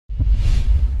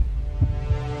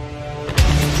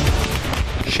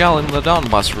Shelling in the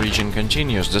Donbas region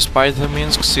continues despite the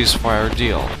Minsk ceasefire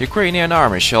deal. Ukrainian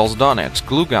army shells Donetsk,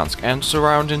 Lugansk and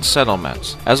surrounding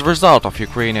settlements. As a result of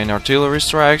Ukrainian artillery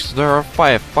strikes, there are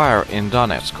 5 fire in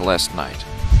Donetsk last night.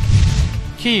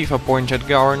 Kyiv appointed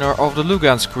governor of the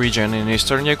Lugansk region in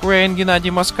eastern Ukraine, Gennady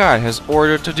Moskal, has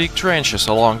ordered to dig trenches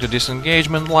along the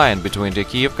disengagement line between the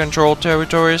Kyiv-controlled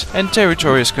territories and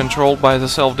territories controlled by the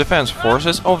self-defense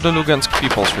forces of the Lugansk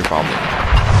People's Republic.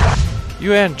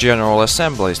 UN General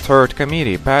Assembly's Third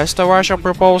Committee passed a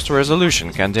Russia-proposed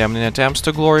resolution condemning attempts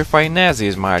to glorify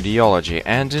Nazism ideology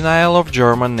and denial of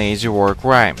German Nazi war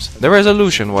crimes. The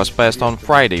resolution was passed on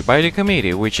Friday by the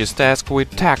committee, which is tasked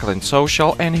with tackling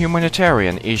social and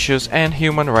humanitarian issues and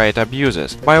human rights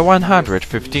abuses, by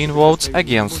 115 votes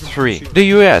against 3. The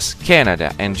US,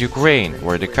 Canada and Ukraine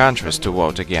were the countries to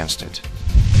vote against it.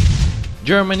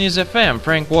 Germany's FM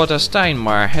Frank-Walter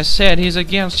Steinmeier has said he's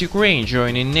against Ukraine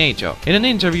joining NATO. In an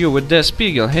interview with Der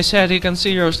Spiegel, he said he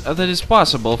considers that it's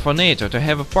possible for NATO to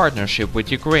have a partnership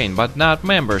with Ukraine, but not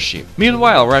membership.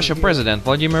 Meanwhile, Russia President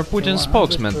Vladimir Putin's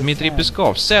spokesman Dmitry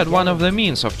Peskov said one of the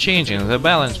means of changing the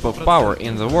balance of power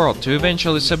in the world to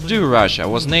eventually subdue Russia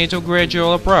was NATO's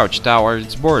gradual approach toward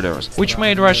its borders, which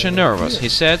made Russia nervous, he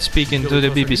said, speaking to the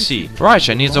BBC.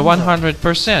 Russia needs a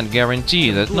 100% guarantee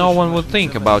that no one would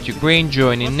think about Ukraine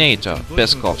joining NATO,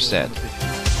 Peskov said.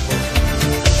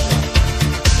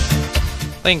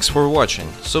 Thanks for watching.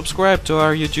 Subscribe to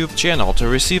our YouTube channel to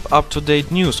receive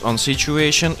up-to-date news on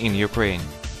situation in Ukraine.